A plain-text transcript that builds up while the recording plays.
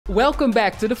Welcome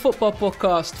back to the football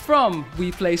podcast from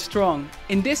WePlayStrong.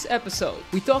 In this episode,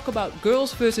 we talk about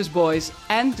girls versus boys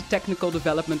and the technical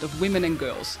development of women and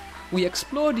girls. We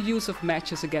explore the use of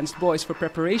matches against boys for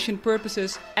preparation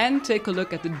purposes and take a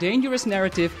look at the dangerous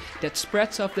narrative that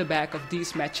spreads off the back of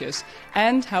these matches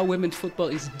and how women's football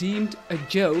is deemed a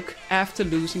joke after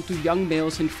losing to young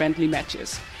males in friendly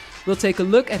matches. We'll take a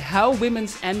look at how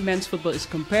women's and men's football is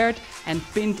compared and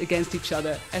pinned against each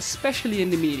other, especially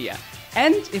in the media,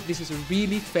 and if this is a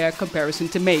really fair comparison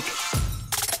to make.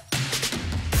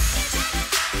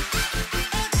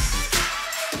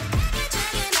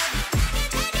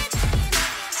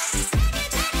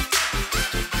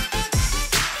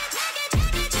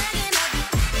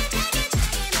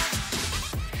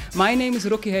 My name is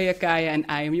Hehakaija and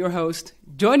I am your host.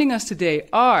 Joining us today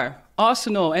are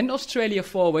Arsenal and Australia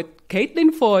forward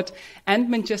Foord and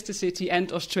Manchester City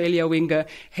and Australia winger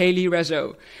Hayley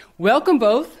Raso. Welcome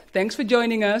both. Thanks for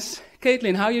joining us.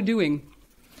 Caitlin, how are you doing?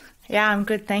 Yeah, I'm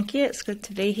good, thank you. It's good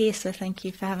to be here, so thank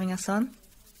you for having us on.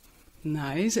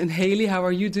 Nice. And Hayley, how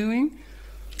are you doing?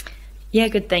 Yeah,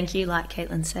 good, thank you. Like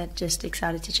Caitlin said, just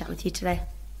excited to chat with you today.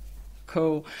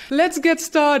 Cool. Let's get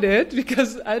started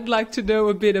because I'd like to know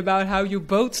a bit about how you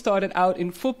both started out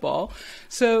in football.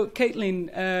 So,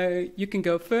 Caitlin, you can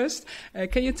go first.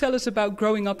 Can you tell us about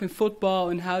growing up in football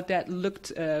and how that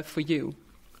looked for you?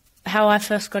 How I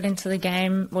first got into the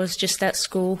game was just at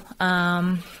school,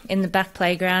 in the back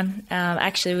playground.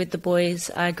 Actually, with the boys,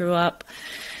 I grew up,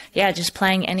 just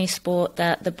playing any sport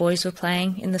that the boys were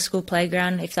playing in the school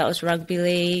playground, if that was rugby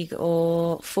league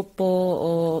or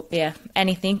football or,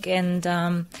 anything. And,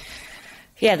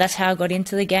 that's how I got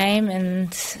into the game.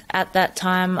 And at that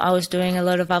time, I was doing a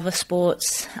lot of other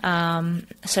sports.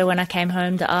 So when I came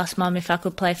home to ask Mum if I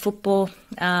could play football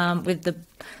with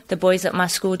the boys at my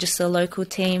school, just the local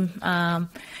team,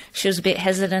 she was a bit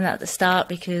hesitant at the start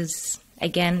because,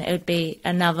 again, it would be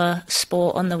another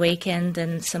sport on the weekend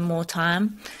and some more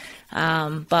time.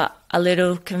 But a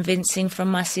little convincing from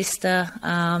my sister,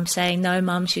 saying, no,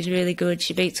 Mum, she's really good.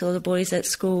 She beats all the boys at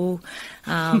school.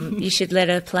 You should let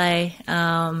her play.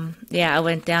 I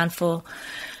went down for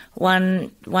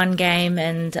one game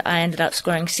and I ended up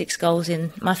scoring 6 goals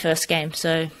in my first game.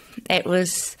 So it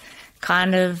was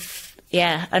kind of,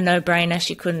 a no-brainer.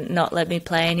 She couldn't not let me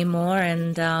play anymore.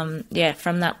 And,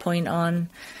 from that point on,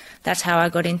 that's how I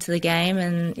got into the game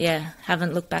and,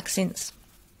 haven't looked back since.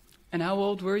 And how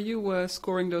old were you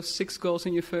scoring those 6 goals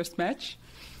in your first match?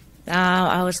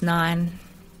 I was 9.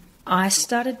 I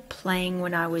started playing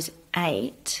when I was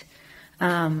 8.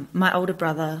 My older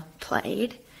brother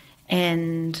played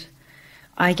and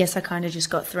I guess I kind of just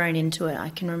got thrown into it. I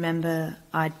can remember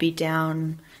I'd be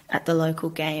down at the local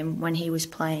game when he was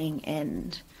playing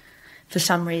and for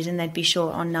some reason they'd be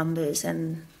short on numbers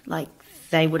and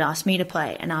they would ask me to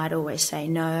play and I'd always say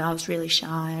no. I was really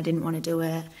shy. I didn't want to do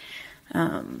it.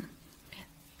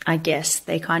 I guess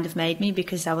they kind of made me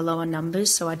because they were lower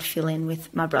numbers, so I'd fill in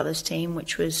with my brother's team,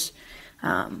 which was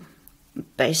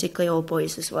basically all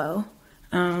boys as well.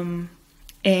 And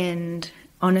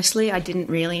honestly, I didn't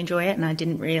really enjoy it and I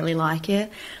didn't really like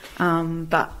it.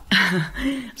 But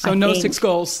so no 6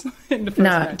 goals in the first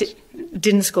match? No,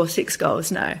 didn't score 6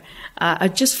 goals, no.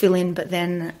 I'd just fill in, but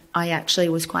then I actually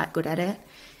was quite good at it.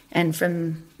 And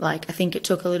from, I think it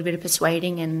took a little bit of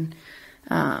persuading and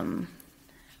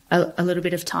a little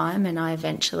bit of time, and I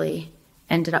eventually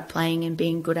ended up playing and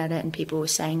being good at it, and people were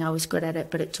saying I was good at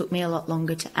it, but it took me a lot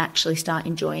longer to actually start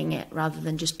enjoying it rather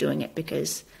than just doing it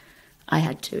because I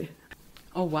had to.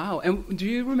 Oh, wow. And do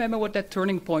you remember what that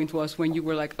turning point was when you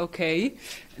were like, okay,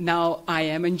 now I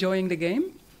am enjoying the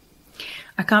game?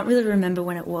 I can't really remember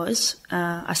when it was.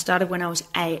 I started when I was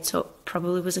 8, so it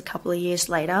probably was a couple of years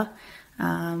later.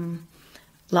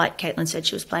 Like Caitlin said,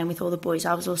 she was playing with all the boys.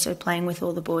 I was also playing with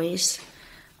all the boys.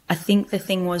 I think the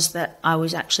thing was that I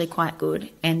was actually quite good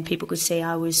and people could see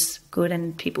I was good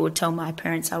and people would tell my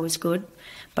parents I was good,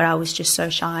 but I was just so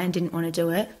shy and didn't want to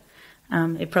do it.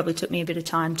 It probably took me a bit of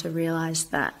time to realise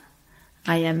that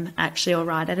I am actually all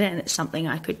right at it and it's something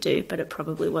I could do, but it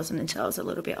probably wasn't until I was a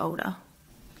little bit older.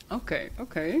 Okay.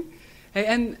 Hey,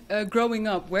 and growing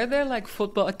up, were there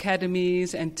football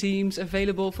academies and teams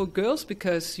available for girls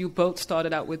because you both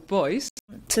started out with boys?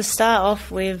 To start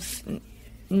off with,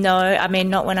 no, I mean,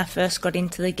 not when I first got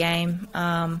into the game.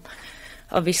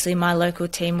 Obviously, my local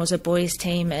team was a boys'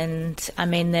 team, and I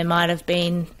mean, there might have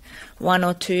been 1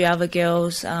 or 2 other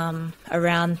girls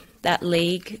around that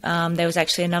league. There was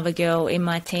actually another girl in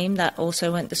my team that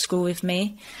also went to school with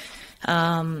me.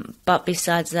 But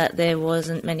besides that, there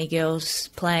wasn't many girls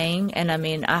playing, and I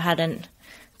mean, I hadn't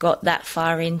got that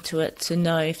far into it to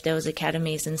know if there was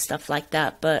academies and stuff like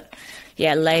that. But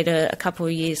later, a couple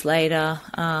of years later,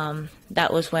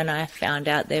 that was when I found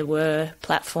out there were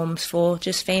platforms for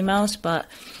just females, but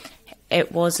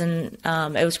it wasn't.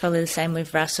 It was probably the same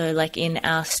with Raso. Like in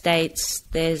our states,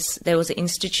 there was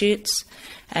institutes,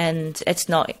 and it's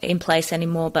not in place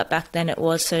anymore. But back then it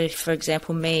was. So, for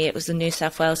example, it was the New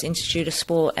South Wales Institute of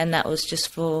Sport, and that was just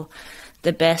for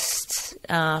the best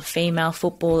female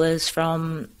footballers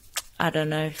from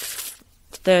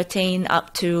 13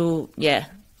 up to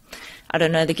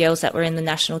the girls that were in the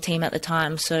national team at the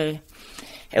time. So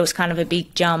it was kind of a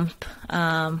big jump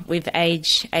with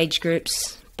age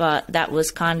groups. But that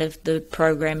was kind of the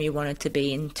program you wanted to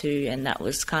be into, and that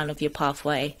was kind of your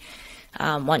pathway.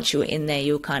 Once you were in there,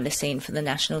 you were kind of seen for the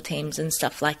national teams and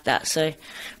stuff like that. So,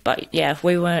 but yeah,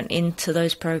 we weren't into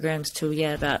those programs till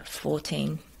about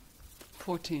 14.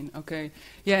 14, okay.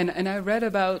 Yeah, and I read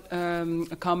about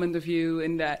a comment of you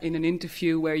in an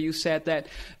interview where you said that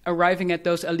arriving at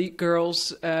those elite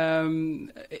girls,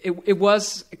 it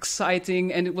was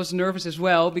exciting and it was nervous as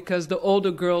well because the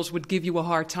older girls would give you a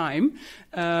hard time.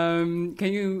 Can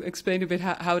you explain a bit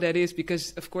how that is?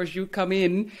 Because of course you come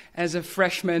in as a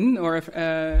freshman or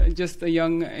just a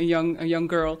young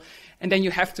girl, and then you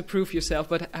have to prove yourself.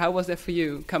 But how was that for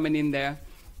you coming in there?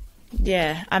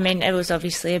 Yeah, I mean, it was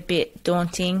obviously a bit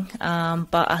daunting,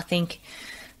 but I think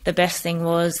the best thing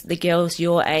was the girls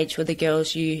your age were the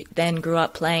girls you then grew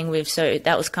up playing with, so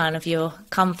that was kind of your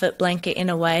comfort blanket in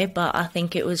a way, but I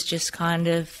think it was just kind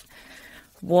of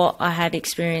what I had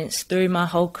experienced through my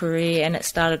whole career, and it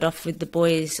started off with the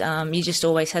boys. You just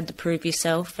always had to prove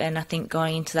yourself, and I think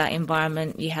going into that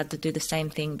environment, you had to do the same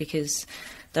thing because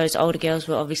those older girls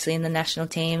were obviously in the national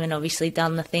team and obviously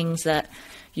done the things that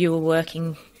you were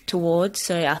working towards.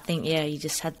 So I think you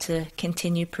just had to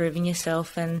continue proving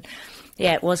yourself, and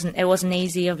it wasn't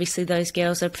easy. Obviously those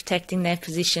girls are protecting their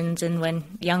positions, and when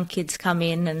young kids come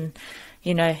in and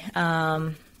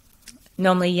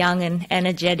normally young and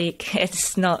energetic,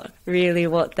 it's not really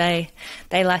what they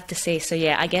like to see. So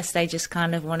I guess they just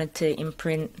kind of wanted to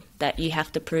imprint that you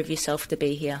have to prove yourself to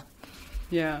be here.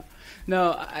 Yeah.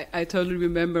 No, I totally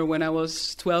remember when I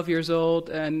was 12 years old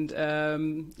and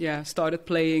started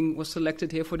playing, was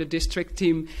selected here for the district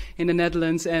team in the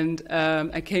Netherlands, and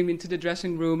I came into the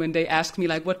dressing room and they asked me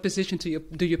like, what position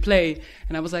do you play?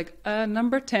 And I was like,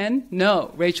 number 10?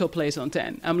 No, Rachel plays on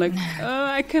 10. I'm like,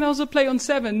 I can also play on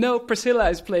 7. No, Priscilla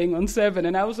is playing on 7.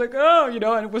 And I was like,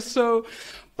 and it was so...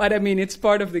 But I mean, it's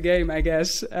part of the game, I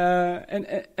guess.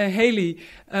 And Hayley,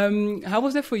 how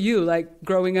was that for you? Like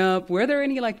growing up, were there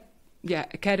any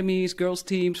academies, girls'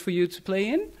 teams for you to play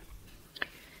in?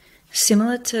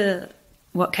 Similar to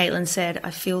what Caitlin said,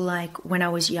 I feel like when I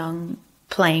was young,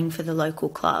 playing for the local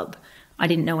club, I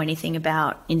didn't know anything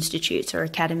about institutes or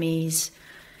academies.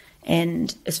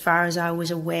 And as far as I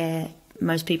was aware,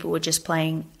 most people were just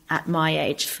playing at my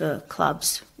age for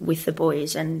clubs with the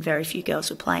boys, and very few girls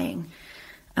were playing.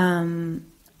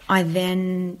 I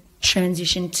then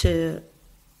transitioned to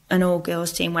an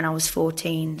all-girls team when I was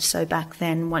 14. So back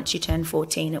then, once you turned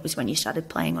 14, it was when you started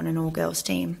playing on an all-girls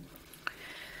team.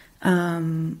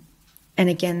 And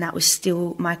again, that was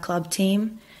still my club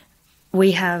team.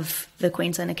 We have the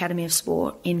Queensland Academy of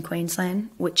Sport in Queensland,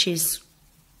 which is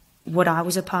what I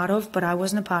was a part of, but I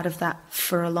wasn't a part of that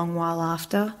for a long while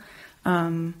after.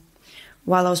 While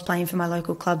I was playing for my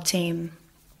local club team,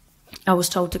 I was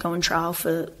told to go and trial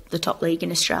for the top league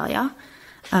in Australia.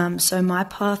 So my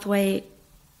pathway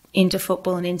into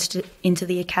football and into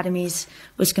the academies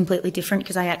was completely different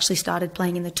because I actually started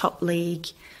playing in the top league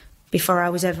before I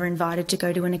was ever invited to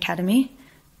go to an academy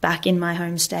back in my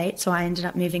home state. So I ended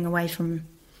up moving away from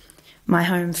my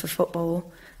home for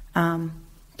football,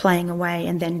 playing away,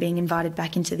 and then being invited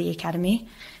back into the academy.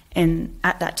 And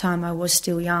at that time I was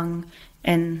still young,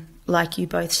 and like you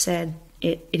both said,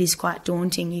 it is quite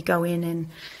daunting. You go in and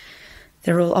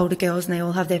they're all older girls and they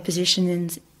all have their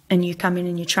positions, and you come in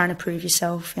and you're trying to prove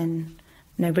yourself and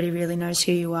nobody really knows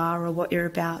who you are or what you're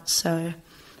about. So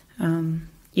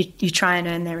you try and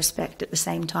earn their respect at the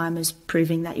same time as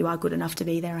proving that you are good enough to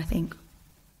be there, I think.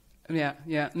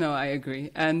 Yeah, no, I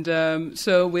agree. And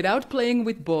so without playing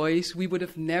with boys, we would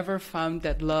have never found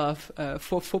that love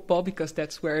for football, because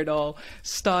that's where it all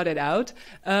started out.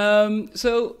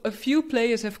 So a few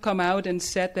players have come out and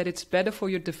said that it's better for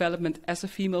your development as a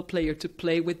female player to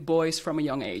play with boys from a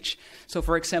young age. So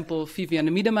for example, Viviane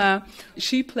Miedema,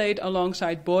 she played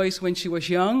alongside boys when she was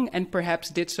young and perhaps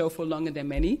did so for longer than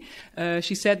many.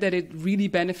 She said that it really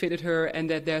benefited her and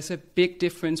that there's a big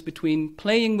difference between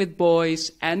playing with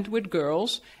boys and with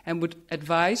girls, and would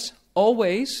advise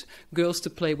always girls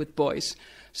to play with boys.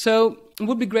 So it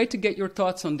would be great to get your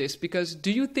thoughts on this, because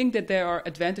do you think that there are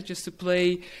advantages to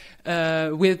play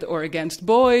with or against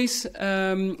boys?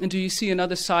 And do you see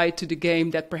another side to the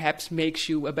game that perhaps makes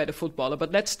you a better footballer?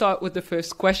 But let's start with the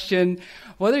first question.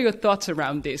 What are your thoughts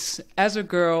around this? As a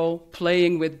girl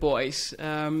playing with boys,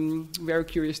 very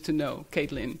curious to know.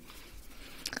 Caitlin.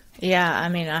 Yeah, I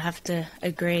mean, I have to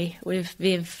agree with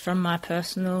Viv from my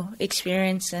personal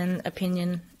experience and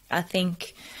opinion. I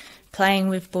think playing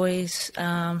with boys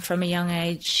from a young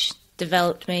age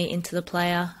developed me into the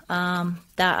player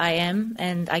that I am.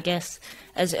 And I guess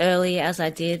as early as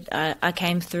I did, I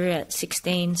came through at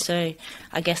 16. So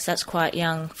I guess that's quite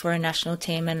young for a national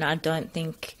team. And I don't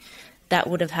think that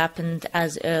would have happened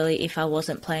as early if I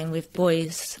wasn't playing with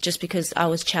boys, just because I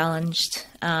was challenged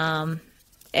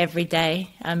every day.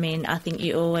 I mean, I think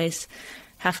you always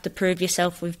have to prove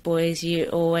yourself with boys. You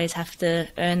always have to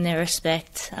earn their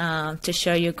respect to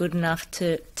show you're good enough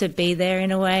to be there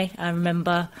in a way. I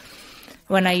remember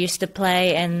when I used to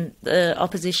play and the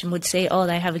opposition would see, oh,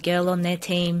 they have a girl on their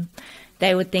team,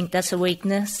 they would think that's a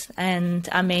weakness. And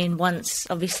I mean, once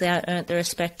obviously I earned the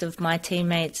respect of my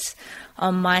teammates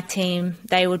on my team,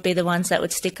 they would be the ones that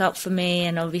would stick up for me,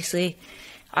 and obviously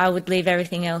I would leave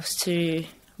everything else to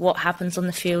what happens on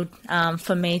the field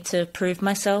for me to prove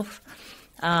myself.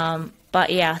 But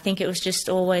yeah, I think it was just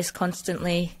always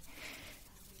constantly,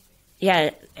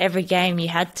 every game you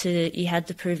had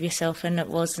to prove yourself, and it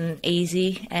wasn't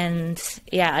easy. And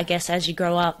yeah, I guess as you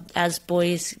grow up, as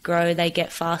boys grow, they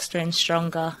get faster and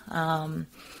stronger. And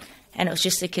it was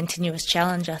just a continuous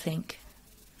challenge, I think.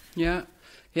 Yeah.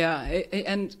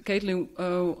 And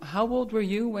Caitlin, how old were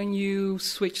you when you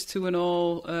switched to an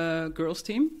all girls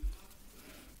team?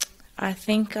 I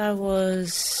think I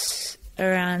was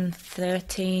around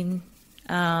 13,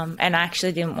 and I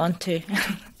actually didn't want to.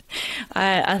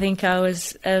 I think I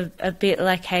was a bit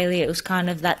like Hayley. It was kind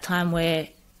of that time where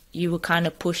you were kind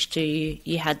of pushed to,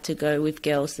 you had to go with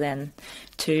girls then,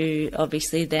 to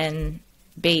obviously then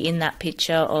be in that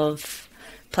picture of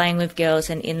playing with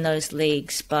girls and in those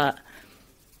leagues. But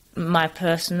my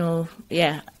personal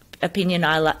opinion,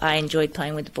 I enjoyed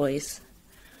playing with the boys.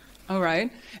 All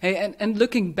right. Hey, and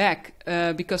looking back,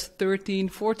 because 13,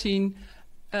 14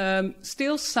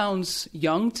 still sounds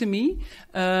young to me.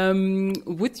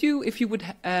 Would you, if you would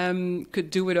could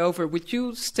do it over, would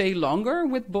you stay longer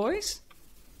with boys?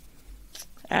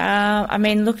 I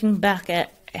mean, looking back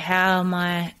at how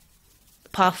my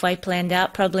pathway planned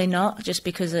out, probably not, just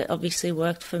because it obviously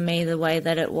worked for me the way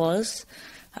that it was.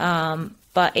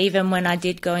 But even when I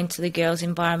did go into the girls'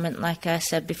 environment, like I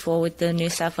said before, with the New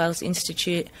South Wales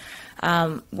Institute,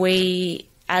 we,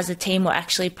 as a team, were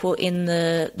actually put in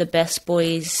the best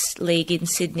boys league in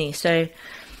Sydney. So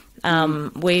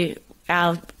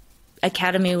our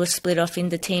academy was split off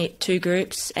into two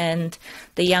groups, and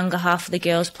the younger half of the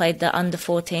girls played the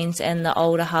under-14s and the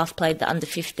older half played the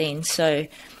under-15s. So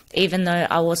even though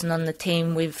I wasn't on the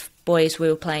team with boys, we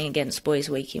were playing against boys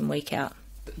week in, week out.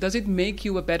 Does it make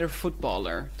you a better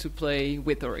footballer to play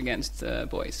with or against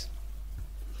boys?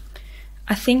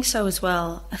 I think so as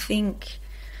well. I think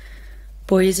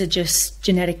boys are just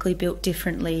genetically built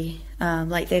differently,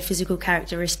 like their physical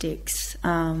characteristics,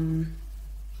 like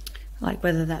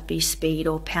whether that be speed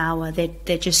or power,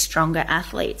 they're just stronger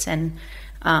athletes. And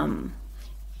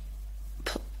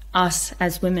us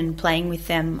as women playing with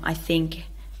them, I think,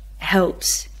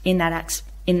 helps in that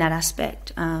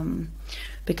aspect.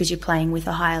 Because you're playing with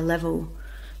a higher level.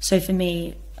 So for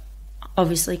me,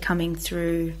 obviously coming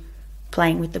through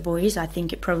playing with the boys, I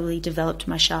think it probably developed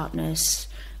my sharpness,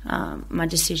 my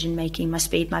decision making, my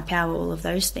speed, my power, all of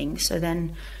those things. So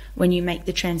then when you make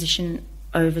the transition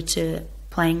over to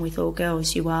playing with all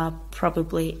girls, you are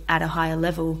probably at a higher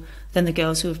level than the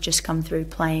girls who have just come through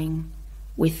playing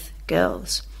with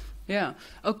girls. Yeah.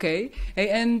 Okay. Hey,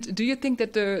 and do you think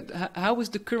that how is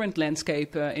the current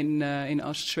landscape in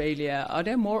Australia? Are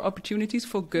there more opportunities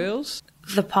for girls?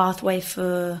 The pathway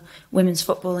for women's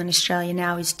football in Australia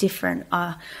now is different.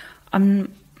 I feel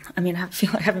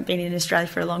like I haven't been in Australia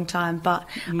for a long time, but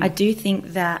I do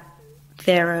think that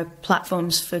there are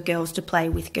platforms for girls to play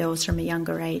with girls from a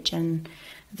younger age, and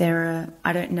there are,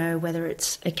 I don't know whether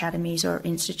it's academies or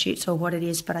institutes or what it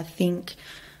is, but I think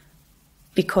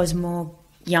because more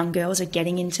young girls are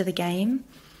getting into the game,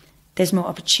 there's more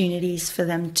opportunities for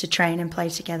them to train and play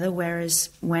together,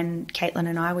 whereas when Caitlin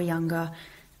and I were younger,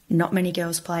 not many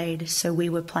girls played, so we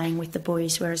were playing with the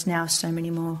boys, whereas now so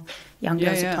many more young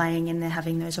girls are playing, and they're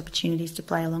having those opportunities to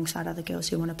play alongside other girls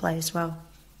who want to play as well.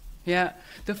 Yeah,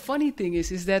 the funny thing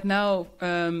is that now,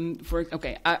 I'm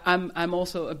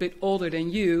also a bit older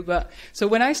than you, but so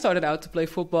when I started out to play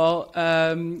football,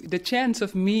 the chance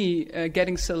of me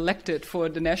getting selected for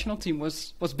the national team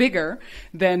was bigger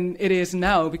than it is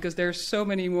now because there's so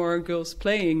many more girls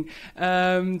playing.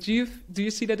 Do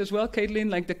you see that as well,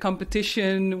 Caitlin? Like the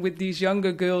competition with these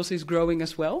younger girls is growing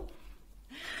as well?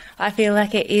 I feel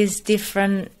like it is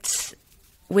different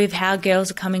with how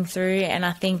girls are coming through, and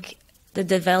I think the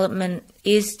development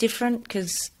is different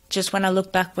because just when I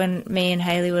look back when me and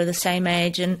Hayley were the same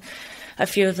age and a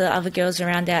few of the other girls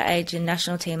around our age in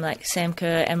national team like Sam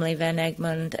Kerr, Emily Van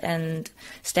Egmond and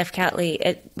Steph Catley,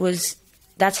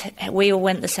 we all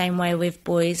went the same way with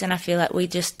boys, and I feel like we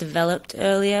just developed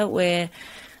earlier, where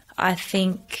I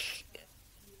think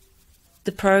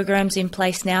the programs in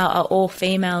place now are all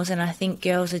females and I think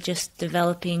girls are just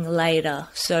developing later.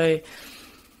 So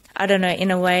I don't know,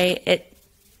 in a way it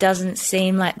doesn't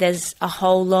seem like there's a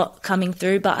whole lot coming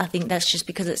through, but I think that's just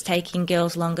because it's taking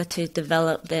girls longer to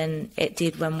develop than it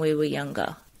did when we were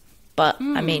younger. But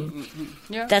I mean,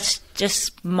 that's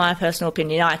just my personal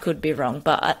opinion. I could be wrong,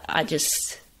 but I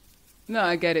just... No,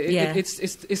 I get it. Yeah.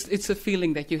 It's a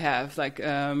feeling that you have, like,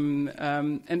 and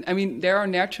I mean, there are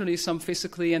naturally some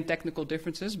physically and technical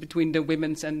differences between the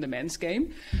women's and the men's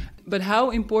game. But how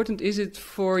important is it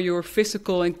for your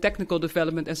physical and technical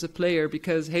development as a player?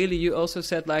 Because Hayley, you also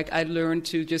said, like, I learned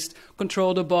to just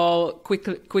control the ball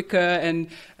quicker. And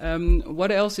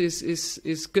what else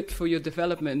is good for your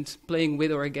development playing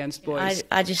with or against boys?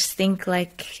 I just think,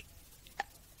 like,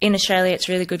 in Australia, it's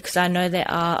really good because I know there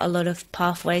are a lot of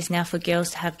pathways now for girls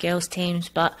to have girls' teams.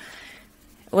 But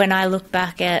when I look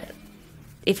back at,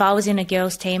 if I was in a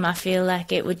girls' team, I feel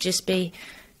like it would just be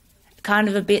kind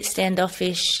of a bit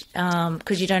standoffish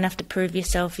because you don't have to prove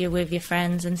yourself. You're with your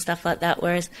friends and stuff like that.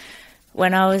 Whereas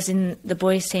when I was in the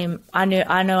boys' team, I know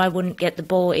I wouldn't get the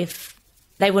ball if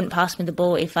they wouldn't pass me the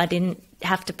ball if I didn't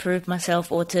have to prove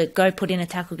myself or to go put in a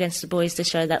tackle against the boys to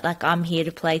show that, like, I'm here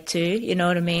to play too, you know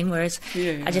what I mean? Whereas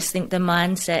I just think the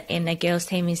mindset in a girls'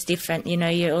 team is different. You know,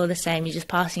 you're all the same. You're just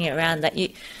passing it around.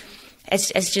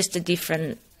 It's just a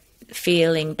different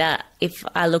feeling that if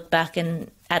I look back and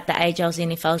at the age I was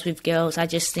in, if I was with girls, I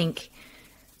just think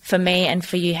for me and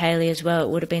for you, Hayley, as well, it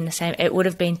would have been the same. It would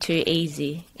have been too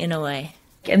easy in a way.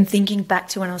 And thinking back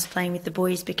to when I was playing with the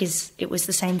boys, because it was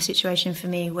the same situation for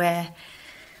me where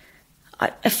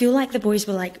I feel like the boys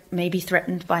were like maybe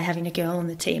threatened by having a girl on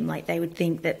the team. Like they would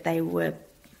think that they were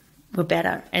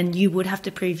better and you would have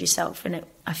to prove yourself. And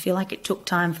I feel like it took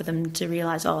time for them to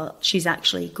realise, oh, she's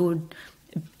actually good,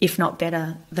 if not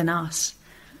better than us.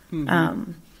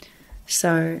 Mm-hmm.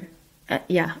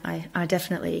 I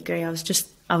definitely agree. I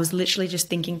was literally just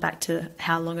thinking back to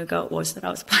how long ago it was that I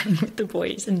was playing with the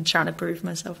boys and trying to prove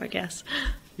myself, I guess.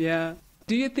 Yeah.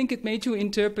 Do you think it made you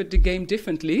interpret the game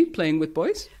differently playing with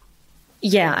boys?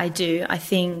 Yeah, I do. I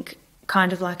think,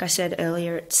 kind of like I said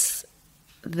earlier, it's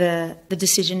the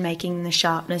decision-making, the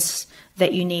sharpness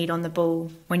that you need on the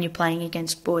ball when you're playing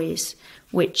against boys,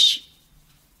 which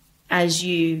as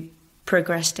you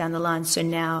progress down the line, so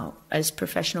now as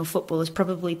professional footballers,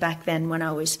 probably back then when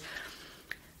I was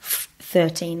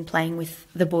 13 playing with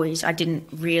the boys, I didn't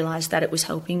realise that it was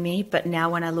helping me. But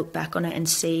now when I look back on it and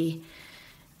see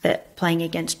that playing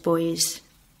against boys,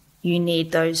 you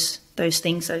need those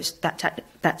things,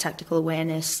 that tactical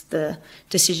awareness, the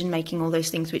decision making, all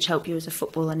those things which help you as a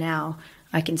footballer now,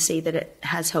 I can see that it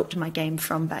has helped my game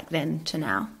from back then to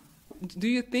now. Do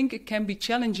you think it can be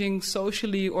challenging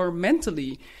socially or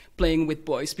mentally playing with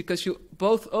boys? Because you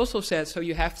both also said, so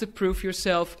you have to prove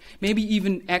yourself maybe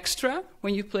even extra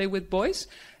when you play with boys.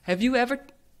 Have you ever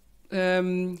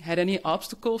had any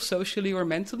obstacles socially or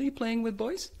mentally playing with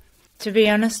boys? To be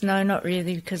honest, no, not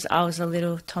really, because I was a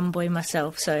little tomboy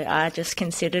myself, so I just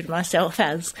considered myself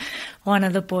as one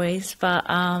of the boys. But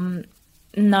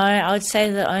no, I would say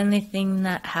the only thing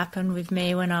that happened with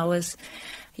me when I was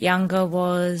younger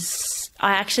was,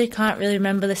 I actually can't really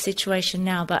remember the situation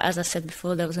now, but as I said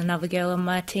before, there was another girl on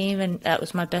my team and that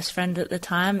was my best friend at the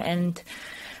time, and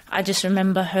I just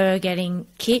remember her getting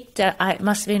kicked. It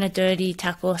must have been a dirty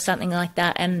tackle or something like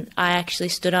that, and I actually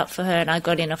stood up for her and I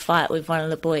got in a fight with one of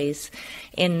the boys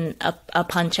in a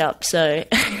punch-up. So,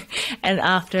 and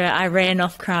after I ran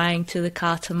off crying to the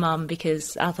car to mum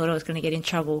because I thought I was going to get in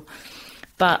trouble.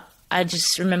 But I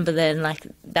just remember then, like,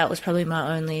 that was probably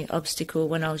my only obstacle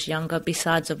when I was younger,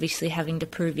 besides obviously having to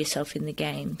prove yourself in the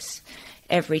games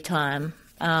every time.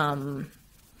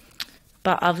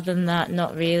 But other than that,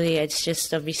 not really. It's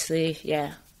just obviously,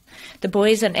 the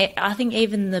boys, and I think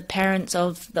even the parents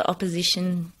of the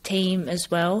opposition team as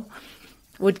well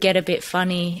would get a bit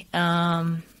funny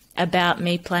about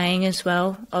me playing as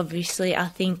well. Obviously, I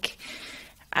think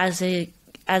as a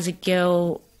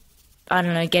girl, I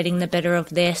don't know, getting the better of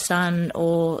their son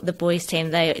or the boys'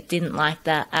 team, they didn't like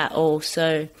that at all.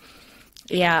 So,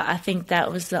 yeah, I think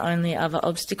that was the only other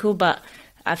obstacle, but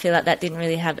I feel like that didn't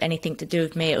really have anything to do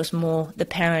with me. It was more the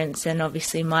parents and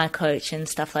obviously my coach and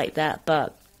stuff like that.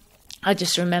 But I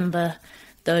just remember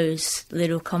those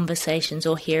little conversations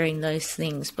or hearing those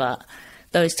things, but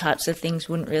those types of things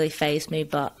wouldn't really faze me.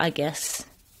 But I guess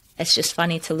it's just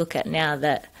funny to look at now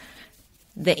that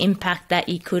the impact that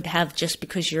you could have just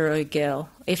because you're a girl.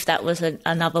 If that was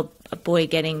another boy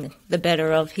getting the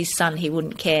better of his son, he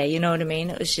wouldn't care, you know what I mean?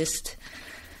 It was just,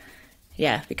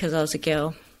 yeah, because I was a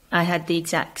girl. I had the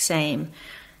exact same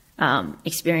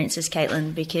experience as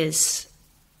Caitlin, because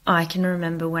I can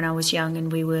remember when I was young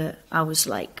and I was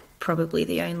like probably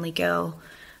the only girl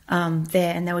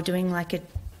there, and they were doing like a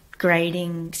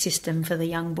grading system for the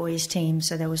young boys team.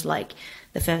 So there was like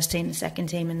the first team, the second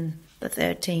team and the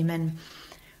third team, and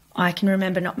I can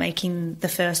remember not making the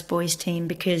first boys team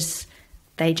because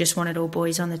they just wanted all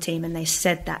boys on the team, and they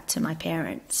said that to my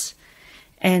parents,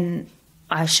 and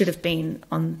I should have been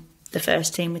on the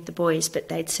first team with the boys, but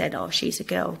they'd said, oh, she's a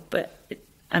girl. But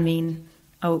I mean,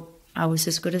 I was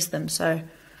as good as them. So,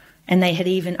 and they had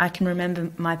even, I can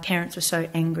remember my parents were so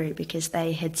angry because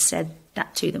they had said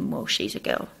that to them, well, she's a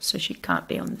girl, so she can't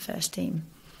be on the first team.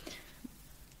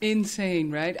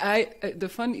 Insane, right? The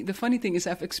funny thing is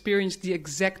I've experienced the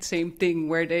exact same thing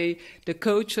where the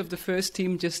coach of the first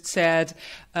team just said,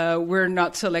 we're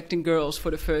not selecting girls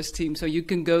for the first team, so you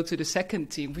can go to the second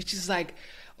team, which is like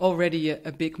already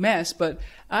a big mess. But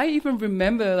I even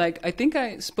remember, like, I think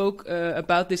I spoke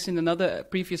about this in another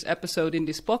previous episode in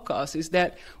this podcast, is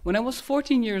that when I was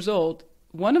 14 years old,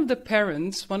 one of the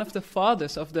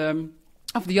fathers of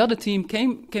the other team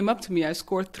came up to me. I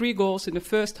scored 3 goals in the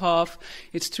first half.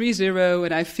 It's 3-0,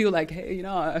 and I feel like, hey,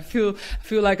 I feel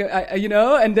like,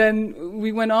 and then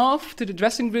we went off to the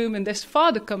dressing room, and this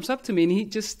father comes up to me, and he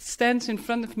just stands in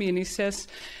front of me, and he says,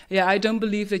 yeah, I don't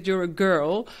believe that you're a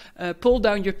girl. Pull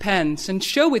down your pants and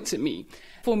show it to me.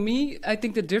 For me, I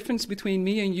think the difference between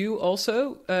me and you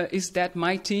also is that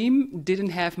my team didn't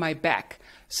have my back.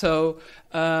 So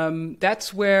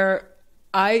that's where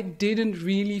I didn't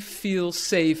really feel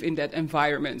safe in that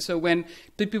environment. So when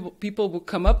people would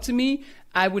come up to me,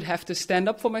 I would have to stand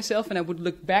up for myself, and I would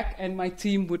look back, and my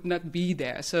team would not be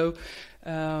there. So,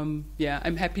 I'm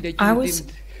happy that you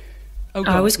didn't.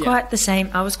 I was quite the same.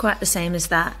 I was quite the same as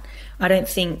that. I don't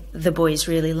think the boys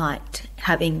really liked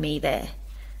having me there.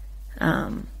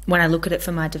 When I look at it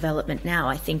for my development now,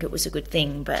 I think it was a good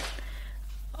thing, but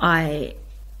I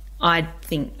don't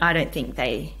think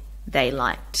they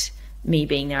liked me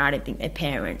being there. I don't think their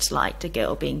parents liked a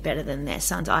girl being better than their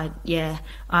sons.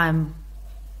 I'm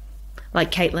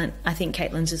like Caitlin. I think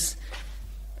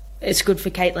it's good for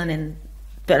Caitlin,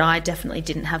 but I definitely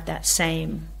didn't have that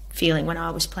same feeling when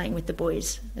I was playing with the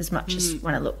boys as much as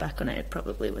when I look back on it. It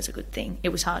probably was a good thing. It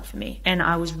was hard for me, and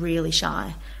I was really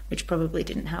shy, which probably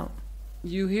didn't help.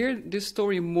 You hear this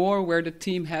story more where the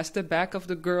team has the back of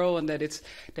the girl and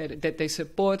that they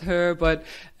support her. But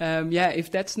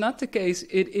if that's not the case,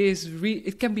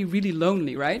 it can be really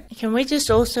lonely, right? Can we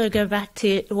just also go back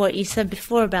to what you said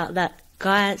before about that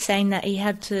guy saying that he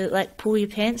had to like pull your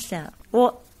pants down?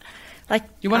 What? Like,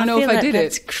 you want to know if I did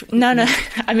it? No.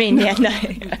 I mean, no.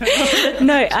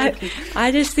 No,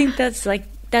 I just think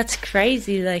that's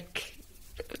crazy. Like,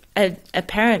 a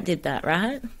parent did that,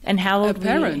 right? And how old were you?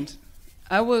 A parent.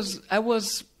 I was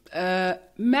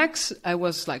max. I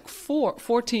was like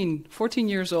 14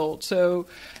 years old. So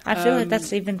I feel like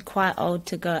that's even quite old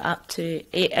to go up to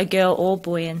a girl or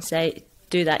boy and say,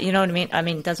 do that. You know what I mean? I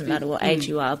mean, it doesn't matter what age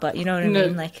you are, but you know what I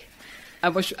mean? Like, I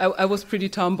was pretty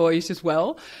tomboyish as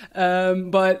well,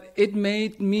 but it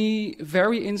made me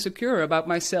very insecure about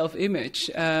my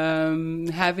self-image,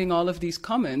 having all of these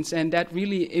comments, and that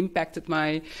really impacted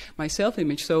my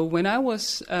self-image. So when I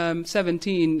was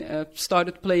 17,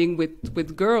 started playing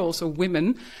with girls or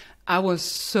women, I was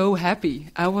so happy.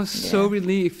 I was so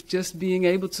relieved just being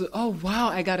able to, oh, wow,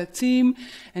 I got a team,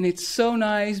 and it's so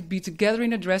nice, be together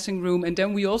in a dressing room. And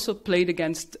then we also played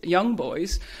against young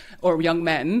boys or young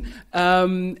men,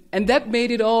 and that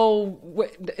made it all,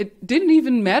 it didn't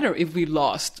even matter if we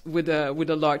lost with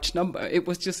a large number. It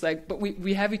was just like, but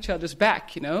we have each other's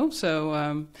back, you know?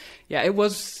 So, it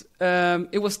was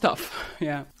tough,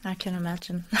 yeah. I can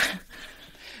imagine.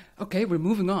 Okay, we're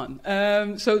moving on.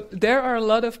 So there are a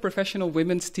lot of professional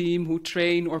women's teams who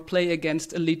train or play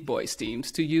against elite boys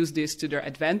teams to use this to their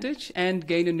advantage and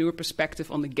gain a newer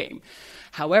perspective on the game.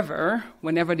 However,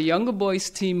 whenever the younger boys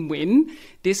team win,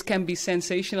 this can be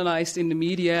sensationalized in the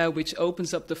media, which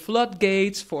opens up the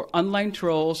floodgates for online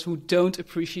trolls who don't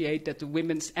appreciate that the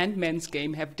women's and men's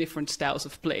game have different styles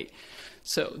of play.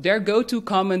 So their go-to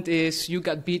comment is, you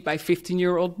got beat by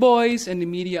 15-year-old boys, and the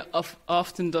media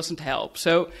often doesn't help.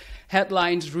 So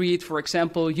headlines read, for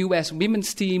example, US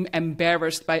women's team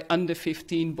embarrassed by under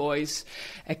 15 boys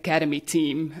academy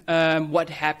team. What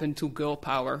happened to girl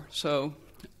power? So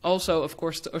also, of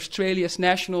course, Australia's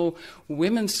national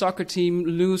women's soccer team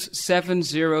lose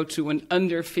 7-0 to an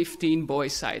under 15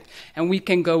 boys side. And we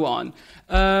can go on.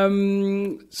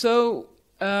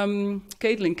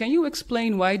 Caitlin, can you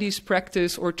explain why these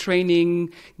practice or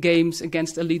training games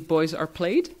against elite boys are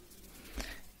played?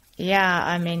 Yeah,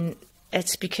 I mean,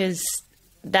 it's because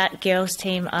that girls'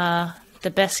 team are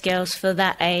the best girls for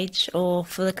that age or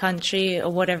for the country or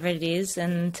whatever it is,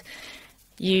 and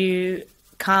you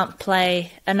can't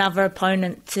play another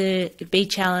opponent to be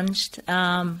challenged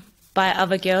by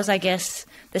other girls, I guess,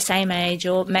 the same age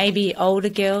or maybe older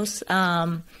girls.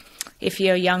 If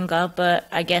you're younger, but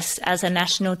I guess as a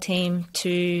national team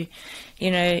to,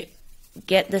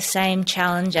 get the same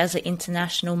challenge as an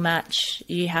international match,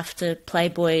 you have to play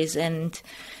boys and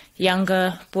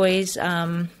younger boys,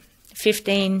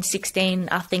 15, 16,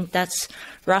 I think that's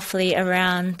roughly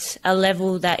around a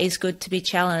level that is good to be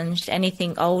challenged.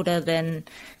 Anything older than,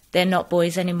 they're not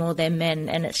boys anymore, they're men,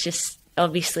 and it's just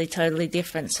obviously totally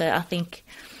different. So I think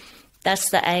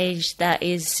that's the age that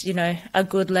is, a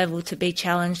good level to be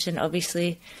challenged. And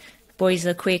obviously boys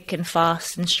are quick and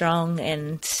fast and strong.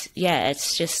 And yeah,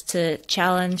 it's just to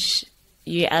challenge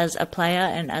you as a player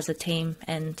and as a team.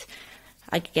 And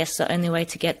I guess the only way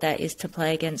to get that is to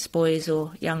play against boys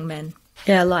or young men.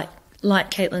 Yeah, like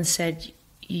Caitlin said,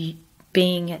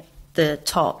 being at the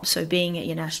top, so being at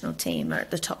your national team or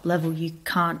at the top level, you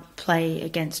can't play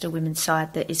against a women's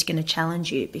side that is going to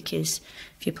challenge you, because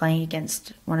if you're playing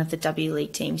against one of the W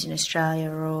League teams in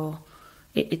Australia, or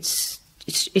it's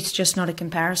just not a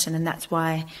comparison, and that's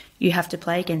why you have to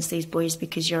play against these boys,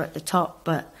 because you're at the top.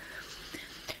 But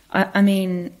I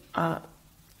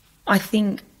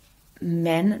think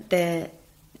men, they're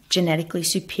genetically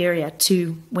superior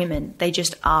to women. They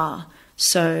just are.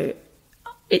 So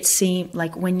it seems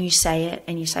like when you say it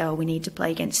and you say, oh, we need to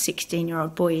play against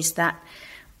 16-year-old boys, that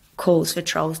calls for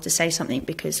trolls to say something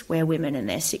because we're women and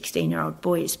they're 16-year-old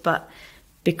boys. But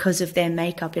because of their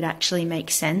makeup, it actually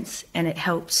makes sense, and it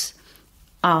helps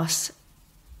us,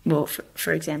 well,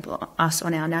 for example, us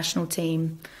on our national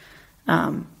team,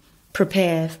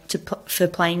 prepare for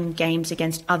playing games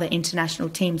against other international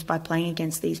teams by playing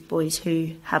against these boys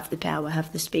who have the power,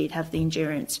 have the speed, have the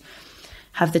endurance,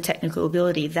 have the technical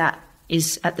ability that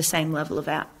is at the same level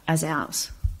as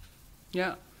ours.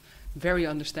 Yeah, very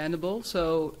understandable.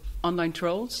 So online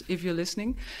trolls, if you're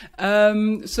listening.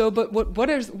 But what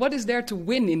is there to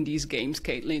win in these games,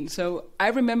 Caitlin? So I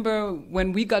remember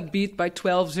when we got beat by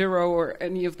 12-0 or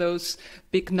any of those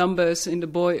big numbers in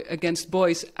the against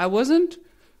boys,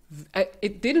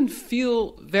 it didn't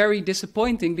feel very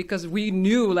disappointing, because we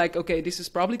knew, like, okay, this is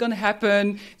probably going to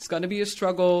happen. It's going to be a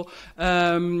struggle.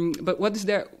 But what is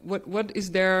there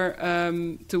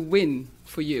to win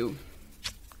for you?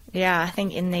 Yeah, I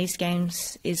think in these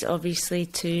games is obviously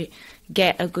to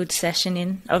get a good session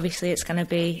in. Obviously, it's going to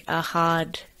be a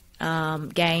hard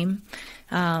game.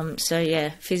 So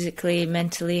yeah, physically,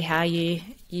 mentally, how you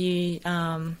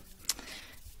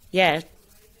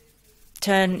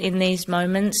turn in these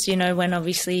moments, when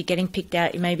obviously you're getting picked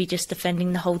out, you may be just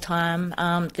defending the whole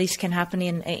time. This can happen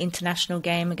in an international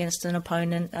game against an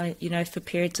opponent, for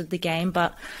periods of the game.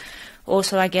 But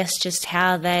also, I guess, just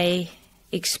how they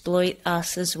exploit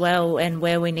us as well and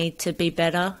where we need to be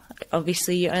better.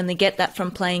 Obviously, you only get that from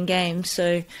playing games.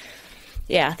 So,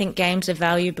 yeah, I think games are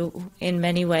valuable in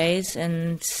many ways.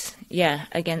 And, yeah,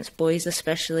 against boys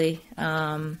especially.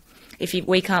 If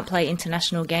we can't play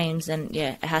international games, then,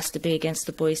 yeah, it has to be against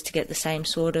the boys to get the same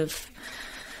sort of,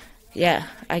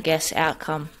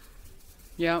 outcome.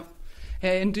 Yeah.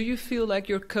 And do you feel like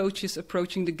your coach is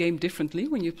approaching the game differently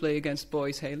when you play against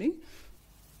boys, Hayley?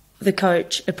 The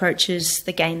coach approaches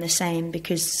the game the same,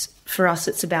 because for us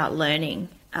it's about learning,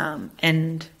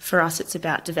 and for us it's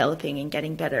about developing and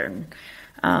getting better.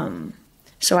 And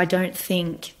so I don't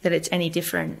think that it's any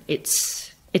different. It's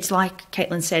like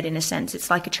Caitlin said, in a sense, it's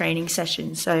like a training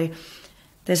session. So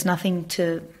there's nothing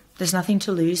to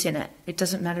lose in it. It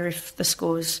doesn't matter if the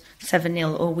score's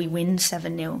 7-0 or we win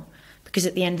 7-0, because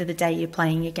at the end of the day, you're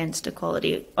playing against a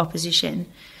quality opposition.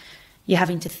 you're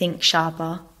having to think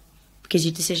sharper because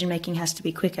your decision making has to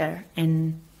be quicker,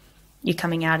 and you're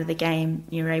coming out of the game,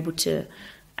 you're able to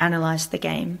analyse the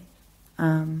game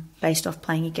based off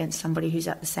playing against somebody who's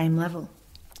at the same level.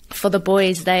 For the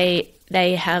boys, they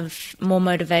have more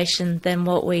motivation than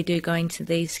what we do going to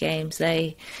these games.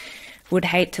 They would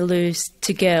hate to lose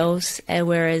to girls,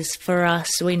 whereas for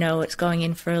us, we know it's going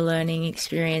in for a learning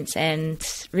experience,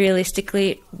 and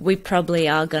realistically, we probably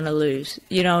are going to lose.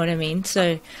 You know what I mean?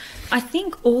 So I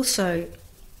think also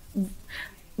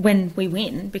when we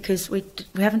win, because we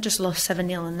haven't just lost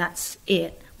 7-0 and that's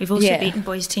it. We've also beaten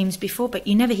boys' teams before, but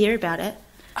you never hear about it.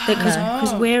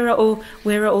 Because where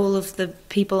are all of the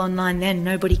people online then?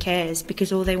 Nobody cares,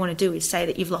 because all they want to do is say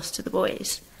that you've lost to the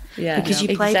boys. Yeah, because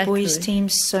you play boys'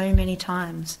 teams so many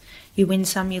times. You win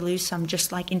some, you lose some,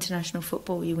 just like international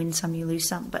football. You win some, you lose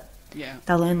some, but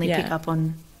they'll only pick up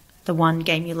on the one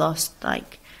game you lost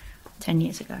like 10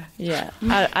 years ago. Yeah.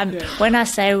 When I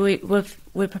say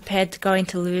we're prepared to go in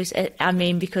to lose, I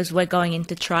mean because we're going in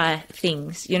to try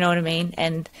things, you know what I mean?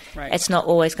 And it's not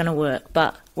always going to work,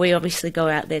 but we obviously go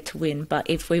out there to win. But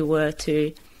if we were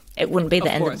to, it wouldn't be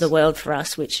the end of the world for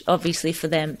us, which obviously for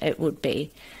them it would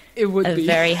be. It would be a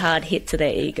very hard hit to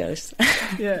their egos.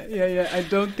 Yeah. I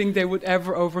don't think they would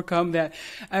ever overcome that.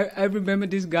 I remember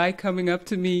this guy coming up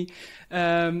to me.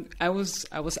 I was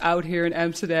out here in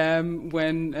Amsterdam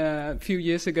when a few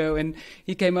years ago, and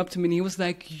he came up to me and he was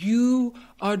like, "You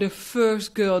are the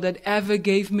first girl that ever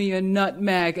gave me a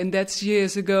nutmeg, and that's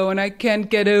years ago, and I can't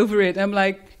get over it." I'm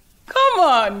like, come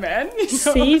on, man. You know?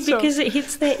 See, because it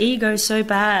hits their ego so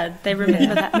bad. They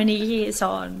remember that many years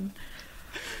on.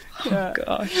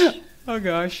 Oh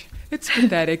gosh, it's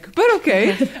pathetic, but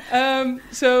okay.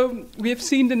 So we have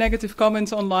seen the negative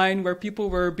comments online where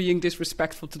people were being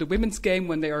disrespectful to the women's game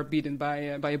when they are beaten by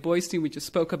a boys' team. We just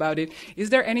spoke about it. Is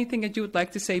there anything that you would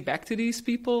like to say back to these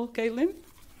people, Caitlin?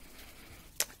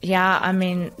 Yeah, I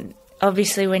mean,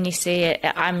 obviously when you see it,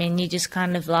 I mean, you just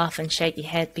kind of laugh and shake your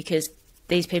head, because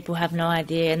these people have no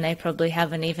idea, and they probably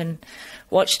haven't even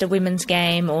watched a women's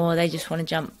game, or they just want to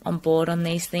jump on board on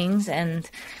these things. And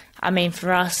I mean,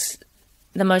 for us,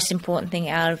 the most important thing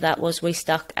out of that was we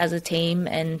stuck as a team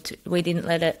and we didn't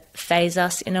let it phase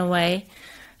us in a way.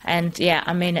 And yeah,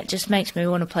 I mean, it just makes me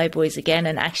want to play boys again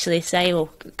and actually say,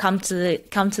 well, come to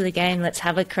the game, let's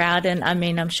have a crowd. And I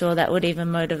mean, I'm sure that would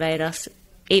even motivate us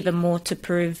even more to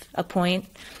prove a point,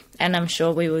 and I'm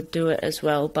sure we would do it as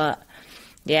well. But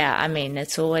yeah, I mean,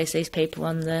 it's always these people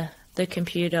on the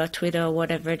computer, Twitter, or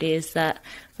whatever it is, that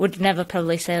would never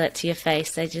probably say that to your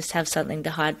face. They just have something to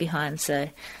hide behind. So,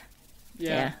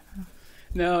 yeah.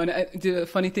 No, and the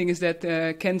funny thing is that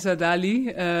Kenza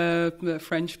Dali, the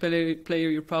French player,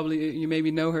 you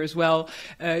maybe know her as well.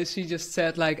 She just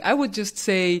said, like, I would just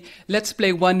say, let's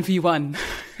play 1v1.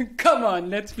 Come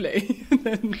on, let's play.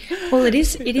 Well, it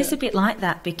is a bit like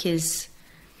that, because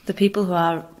the people who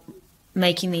are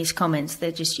making these comments,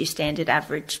 they're just your standard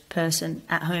average person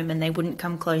at home, and they wouldn't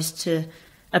come close to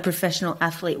a professional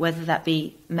athlete, whether that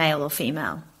be male or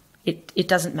female. It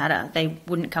doesn't matter. They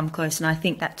wouldn't come close, and I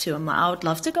think that too. I'm like, I would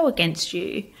love to go against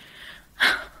you.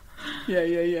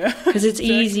 Yeah. Because it's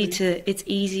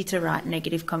easy to write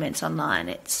negative comments online.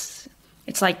 It's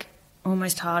like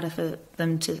almost harder for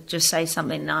them to just say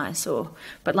something nice,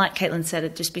 but like Caitlin said,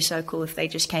 it'd just be so cool if they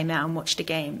just came out and watched a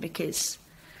game, because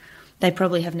they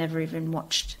probably have never even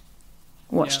watched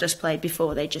us play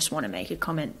before. They just want to make a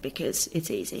comment because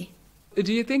it's easy.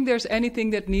 Do you think there's anything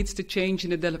that needs to change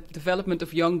in the development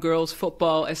of young girls'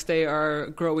 football as they are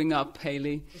growing up,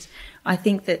 Hayley? I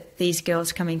think that these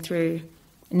girls coming through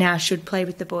now should play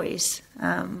with the boys.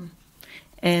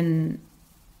 And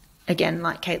again,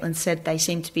 like Caitlin said, they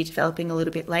seem to be developing a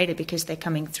little bit later because they're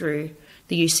coming through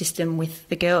the youth system with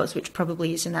the girls, which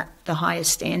probably isn't at the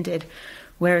highest standard,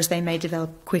 whereas they may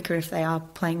develop quicker if they are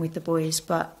playing with the boys.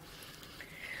 But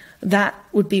that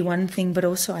would be one thing, but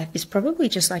also it's probably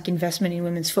just like investment in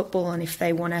women's football, and if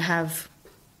they want to have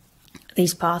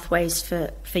these pathways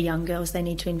for young girls, they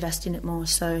need to invest in it more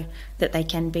so that they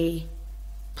can be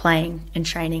playing and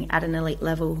training at an elite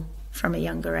level from a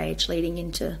younger age, leading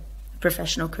into a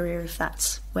professional career if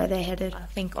that's where they're headed. I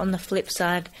think on the flip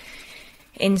side,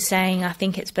 in saying I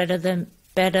think it's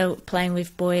better playing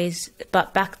with boys,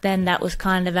 but back then that was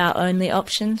kind of our only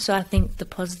option. So I think the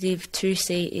positive to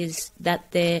see is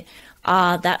that there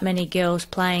are that many girls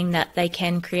playing that they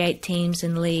can create teams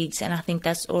and leagues, and I think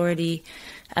that's already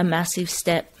a massive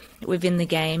step within the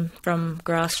game from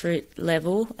grassroots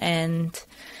level. And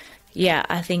yeah,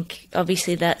 I think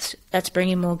obviously that's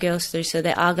bringing more girls through, so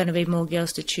there are going to be more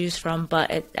girls to choose from,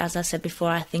 but as I said before,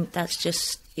 I think that's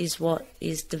just is what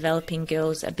is developing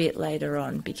girls a bit later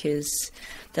on, because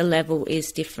the level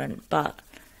is different. But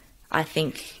I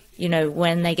think, you know,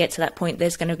 when they get to that point,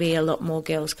 there's going to be a lot more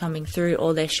girls coming through,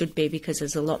 or there should be, because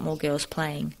there's a lot more girls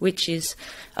playing, which is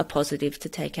a positive to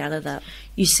take out of that.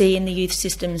 You see in the youth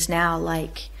systems now,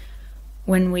 like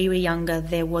when we were younger,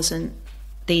 there wasn't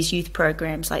these youth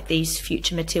programs like these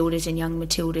future Matildas and young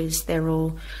Matildas. They're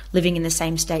all living in the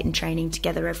same state and training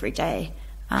together every day.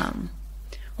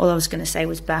 All I was going to say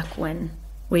was back when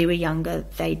we were younger,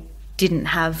 they didn't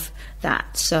have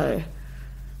that. So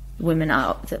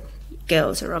the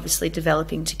girls are obviously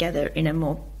developing together in a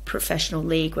more professional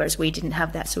league, whereas we didn't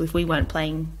have that. So if we weren't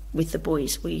playing with the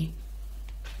boys, we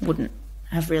wouldn't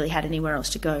have really had anywhere else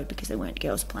to go, because there weren't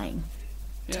girls playing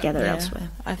together elsewhere.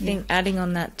 I think adding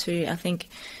on that too, I think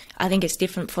it's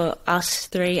different for us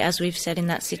three. As we've said, in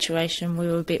that situation, we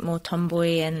were a bit more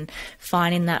tomboy and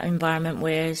fine in that environment,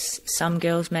 whereas some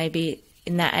girls maybe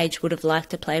in that age would have liked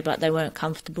to play, but they weren't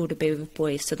comfortable to be with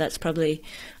boys. So that's probably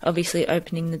obviously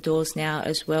opening the doors now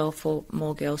as well for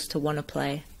more girls to want to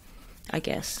play, I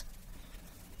guess.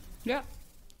 Yeah.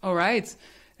 All right.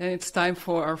 And it's time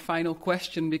for our final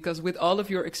question, because with all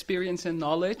of your experience and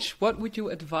knowledge, what would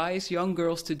you advise young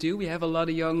girls to do? We have a lot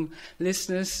of young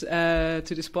listeners to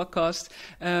this podcast.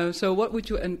 So what would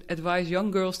you advise young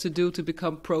girls to do to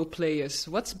become pro players?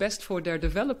 What's best for their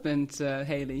development,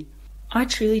 Hayley? I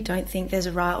truly don't think there's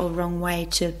a right or wrong way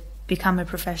to become a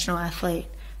professional athlete.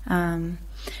 I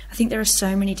think there are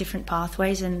so many different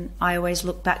pathways, and I always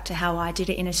look back to how I did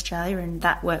it in Australia, and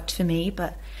that worked for me.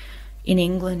 But in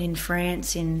England, in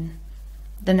France, in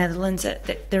the Netherlands,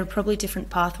 there are probably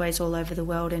different pathways all over the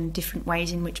world and different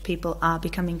ways in which people are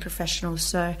becoming professionals.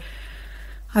 So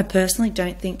I personally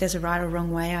don't think there's a right or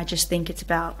wrong way. I just think it's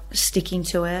about sticking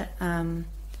to it.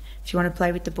 If you want to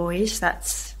play with the boys,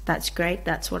 that's great.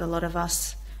 That's what a lot of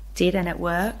us did, and it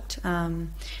worked.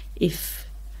 If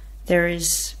there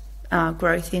is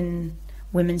growth in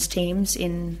women's teams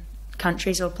in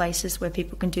countries or places where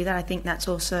people can do that, I think that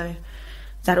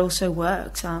also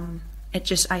works.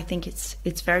 I think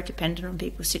it's very dependent on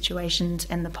people's situations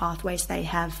and the pathways they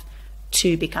have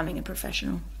to becoming a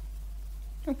professional.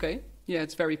 Okay, yeah,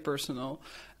 it's very personal.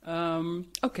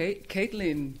 Okay,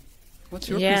 Caitlin, what's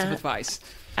your piece of advice?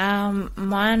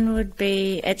 Mine would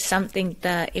be, it's something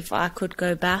that if I could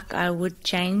go back, I would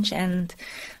change. And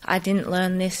I didn't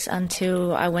learn this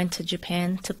until I went to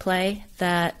Japan to play,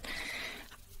 that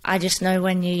I just know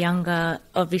when you're younger,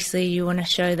 obviously you want to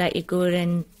show that you're good,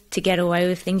 and to get away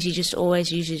with things, you just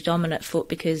always use your dominant foot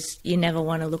because you never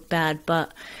want to look bad.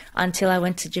 But until I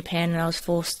went to Japan and I was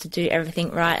forced to do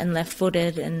everything right and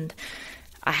left-footed, and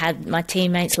I had my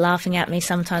teammates laughing at me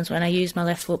sometimes when I used my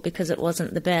left foot because it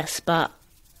wasn't the best. But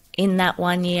in that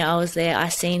 1 year I was there, I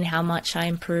seen how much I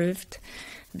improved,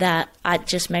 that it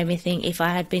just made me think, if I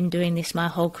had been doing this my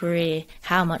whole career,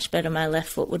 how much better my left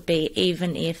foot would be.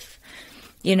 Even if,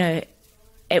 you know,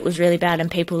 it was really bad and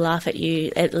people laugh at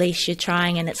you, at least you're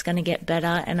trying and it's going to get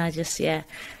better. And I just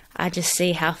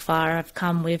see how far I've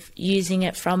come with using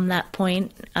it from that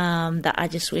point, that I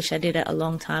just wish I did it a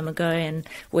long time ago, and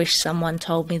wish someone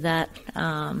told me that,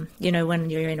 you know, when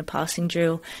you're in a passing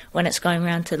drill, when it's going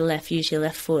around to the left, use your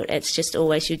left foot. It's just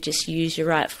always, you just use your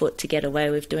right foot to get away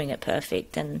with doing it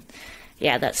perfect. And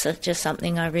yeah, that's just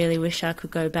something I really wish I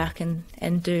could go back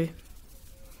and do.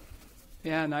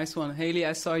 Yeah, nice one. Hayley,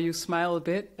 I saw you smile a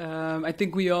bit. I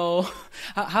think we all...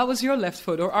 How was your left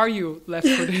foot, or are you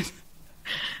left-footed?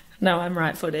 No, I'm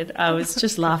right-footed. I was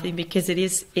just laughing because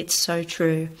it's so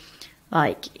true.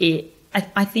 Like,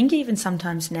 I think even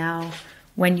sometimes now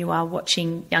when you are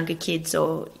watching younger kids,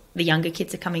 or the younger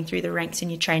kids are coming through the ranks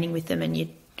and you're training with them and you're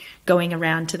going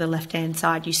around to the left-hand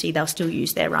side, you see they'll still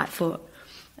use their right foot.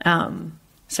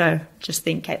 So just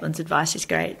think Caitlin's advice is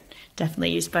great.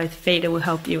 Definitely use both feet. It will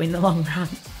help you in the long run.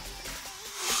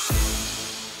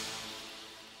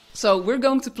 So we're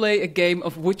going to play a game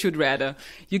of Would You'd Rather.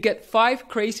 You get 5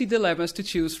 crazy dilemmas to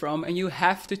choose from, and you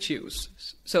have to choose.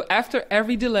 So after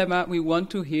every dilemma, we want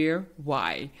to hear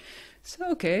why. So,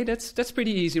 okay, that's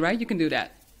pretty easy, right? You can do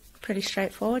that. Pretty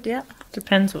straightforward, yeah.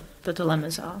 Depends what the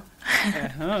dilemmas are.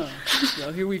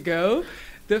 Well, here we go.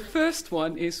 The first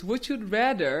one is, would you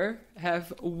rather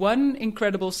have 1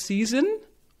 incredible season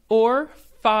or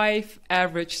 5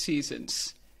 average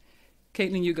seasons?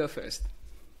 Caitlin, you go first.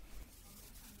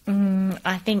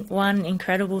 I think 1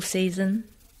 incredible season,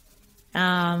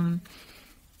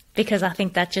 because I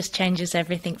think that just changes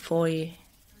everything for you.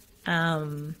 Yeah,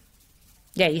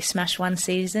 you smash 1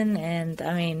 season, and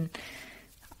I mean,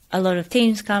 a lot of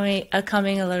teams are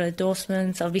coming, a lot of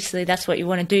endorsements. Obviously, that's what you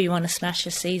want to do. You want to smash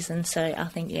a season. So I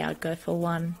think, yeah, I'd go for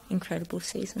 1 incredible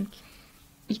season.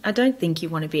 I don't think you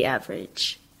want to be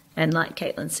average. And like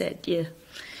Caitlin said, you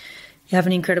have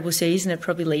an incredible season, it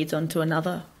probably leads on to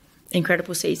another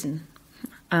incredible season.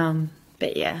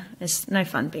 But yeah, it's no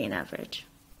fun being average.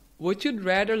 Would you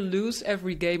rather lose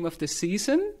every game of the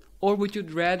season, or would you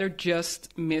rather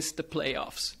just miss the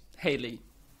playoffs? Hayley.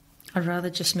 I'd rather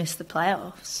just miss the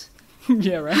playoffs.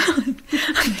 Yeah, right.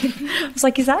 I was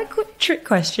like, is that a trick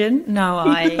question? No,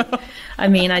 I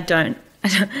mean, I don't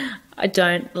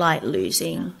like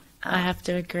losing. I have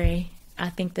to agree. I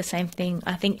think the same thing.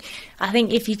 I think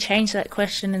if you change that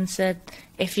question and said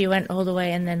if you went all the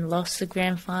way and then lost the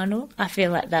grand final, I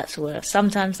feel like that's worse.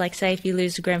 Sometimes, like, say if you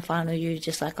lose the grand final, you're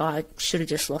just like, oh, I should have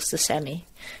just lost the semi.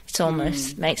 It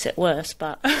almost makes it worse.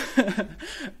 But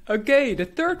okay, the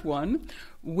third one: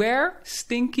 wear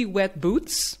stinky wet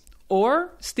boots or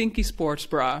stinky sports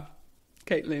bra.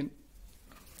 Caitlin.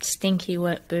 Stinky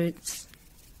wet boots.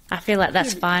 I feel like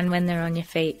that's fine when they're on your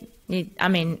feet.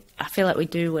 I feel like we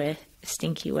do wear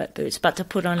stinky wet boots, but to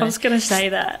put on I was going to say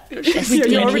that.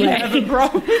 You already have a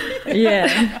problem.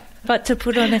 Yeah. But to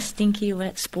put on a stinky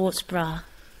wet sports bra,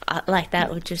 like that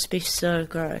would just be so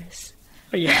gross.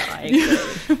 Yeah,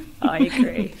 I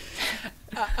agree.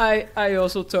 I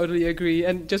also totally agree.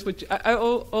 And just what I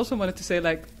also wanted to say,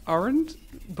 like, aren't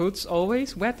boots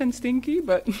always wet and stinky?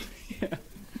 But yeah.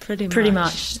 Pretty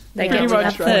much. They Pretty get to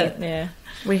much, that right? point. Yeah.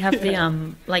 We have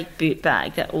the like boot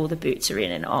bag that all the boots are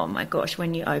in, and oh my gosh,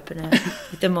 when you open it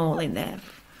with them all in there.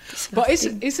 But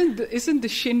isn't the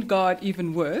shin guard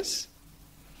even worse?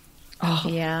 Oh,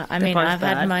 yeah, I mean,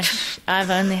 I've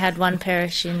only had one pair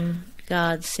of shin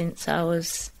guards since I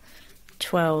was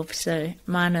 12, so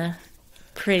mine are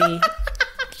pretty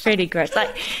gross.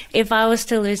 Like, if I was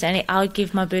to lose any, I would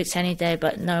give my boots any day,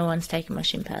 but no one's taking my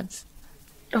shin pads.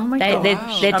 Oh my god,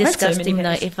 they're disgusting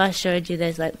though. If I showed you,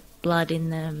 there's like blood in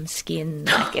them, skin,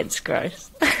 like it's gross.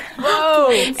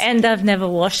 Whoa! And I've never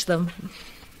washed them.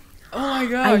 Oh my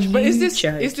gosh! But is this?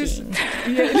 joking?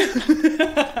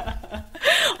 Yeah.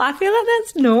 I feel like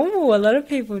that's normal. A lot of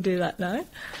people do that, no?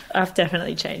 I've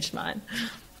definitely changed mine.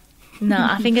 No,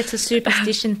 I think it's a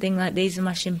superstition thing. Like, these are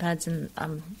my shin pads, and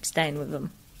I'm staying with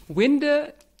them. Win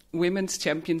the Women's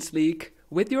Champions League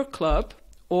with your club,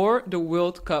 or the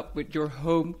World Cup with your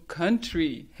home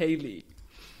country, Hayley.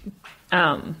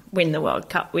 Win the World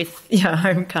Cup with your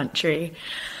home country.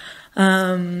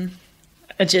 I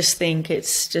just think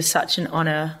it's just such an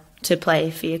honour to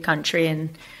play for your country,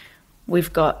 and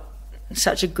we've got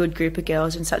such a good group of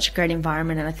girls and such a great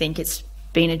environment, and I think it's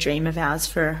been a dream of ours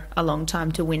for a long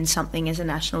time to win something as a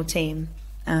national team.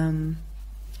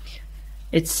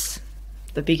 It's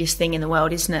the biggest thing in the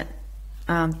world, isn't it?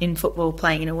 In football,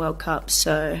 playing in a World Cup.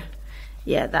 So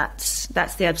yeah, that's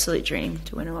the absolute dream,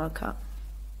 to win a World Cup.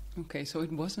 Okay, so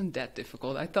it wasn't that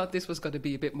difficult. I thought this was going to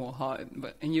be a bit more hard.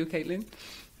 But and you, Caitlin?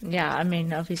 Yeah, I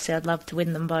mean, obviously I'd love to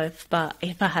win them both, but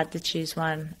if I had to choose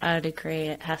one, I would agree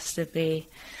it has to be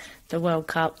the World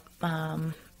Cup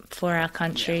for our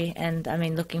country. Yeah. And I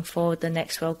mean, looking forward, the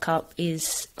next World Cup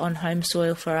is on home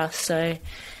soil for us. So,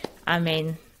 I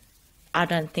mean, I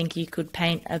don't think you could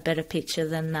paint a better picture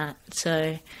than that.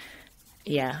 So,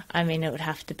 yeah, I mean, it would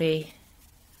have to be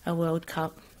a World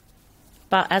Cup.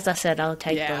 But as I said, I'll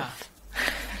take both.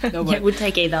 No, yeah, we'd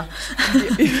take either.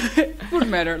 It wouldn't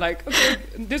matter. Like, okay,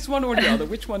 this one or the other.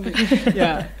 Which one?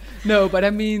 Yeah. No, but I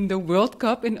mean, the World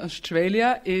Cup in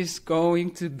Australia is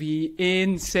going to be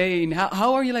insane.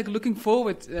 How are you like looking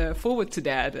forward to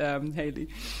that, Hayley?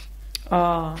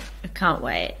 Oh, I can't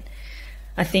wait.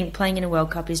 I think playing in a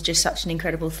World Cup is just such an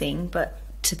incredible thing, but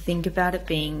to think about it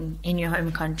being in your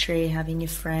home country, having your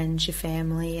friends, your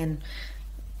family, and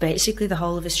basically the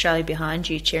whole of Australia behind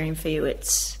you cheering for you,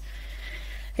 it's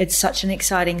such an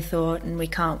exciting thought, and we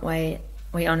can't wait.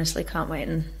 We honestly can't wait.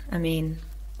 And I mean,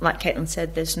 like Caitlin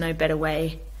said, there's no better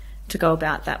way to go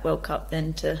about that World Cup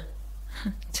than to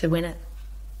win it.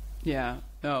 Yeah,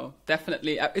 no,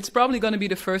 definitely. It's probably going to be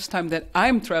the first time that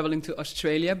I'm traveling to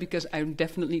Australia, because I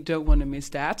definitely don't want to miss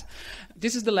that.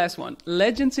 This is the last one.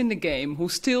 Legends in the game who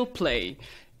still play.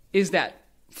 Is that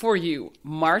for you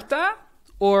Marta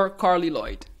or Carly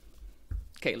Lloyd?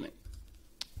 Caitlin.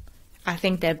 I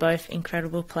think they're both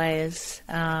incredible players.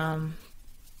 This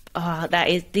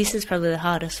is probably the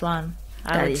hardest one.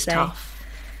 I would say. Tough.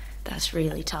 That's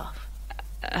really tough.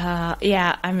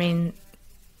 Yeah, I mean,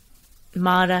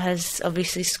 Marta has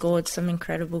obviously scored some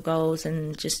incredible goals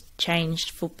and just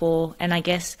changed football. And I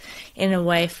guess in a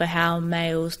way for how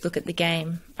males look at the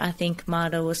game, I think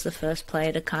Marta was the first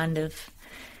player to kind of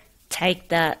take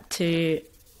that to,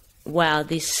 wow,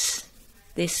 this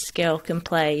girl can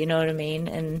play, you know what I mean?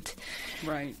 And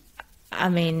right. I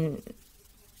mean,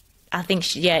 I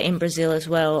think, in Brazil as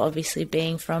well, obviously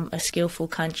being from a skillful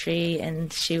country,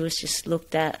 and she was just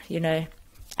looked at,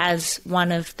 as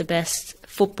one of the best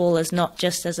footballers, not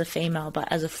just as a female, but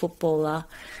as a footballer.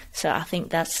 So I think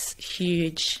that's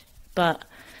huge. But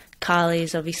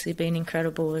Carly's obviously been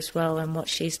incredible as well, and what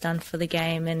she's done for the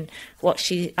game, and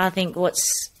I think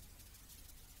what's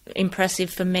impressive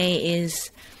for me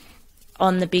is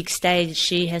on the big stage,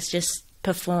 she has just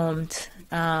performed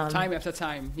time after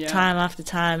time, time after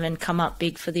time, and come up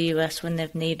big for the US when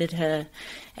they've needed her,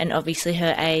 and obviously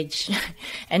her age,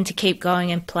 and to keep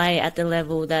going and play at the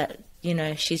level that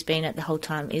she's been at the whole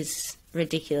time is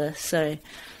ridiculous. So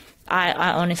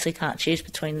I honestly can't choose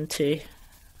between the two.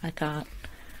 I can't.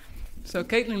 So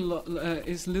Caitlin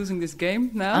is losing this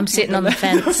game now? I'm sitting on the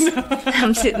fence.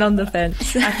 I'm sitting on the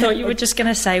fence. I thought you were just going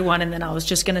to say one and then I was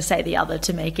just going to say the other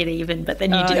to make it even, but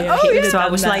then you didn't. Yeah. So I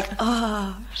was like,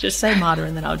 just say Marta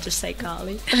and then I'll just say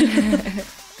Carly.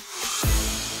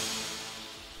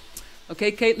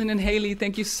 Okay, Caitlin and Hayley,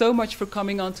 thank you so much for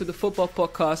coming on to the Football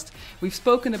Podcast. We've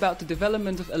spoken about the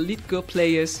development of elite girl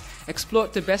players,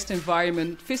 explored the best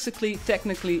environment physically,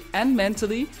 technically and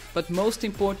mentally, but most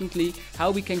importantly, how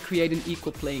we can create an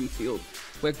equal playing field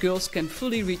where girls can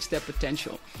fully reach their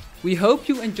potential. We hope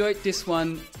you enjoyed this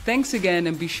one. Thanks again,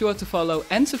 and be sure to follow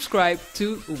and subscribe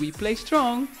to We Play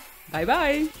Strong.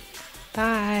 Bye-bye.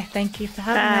 Bye. Thank you for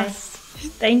having us.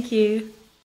 Thank you.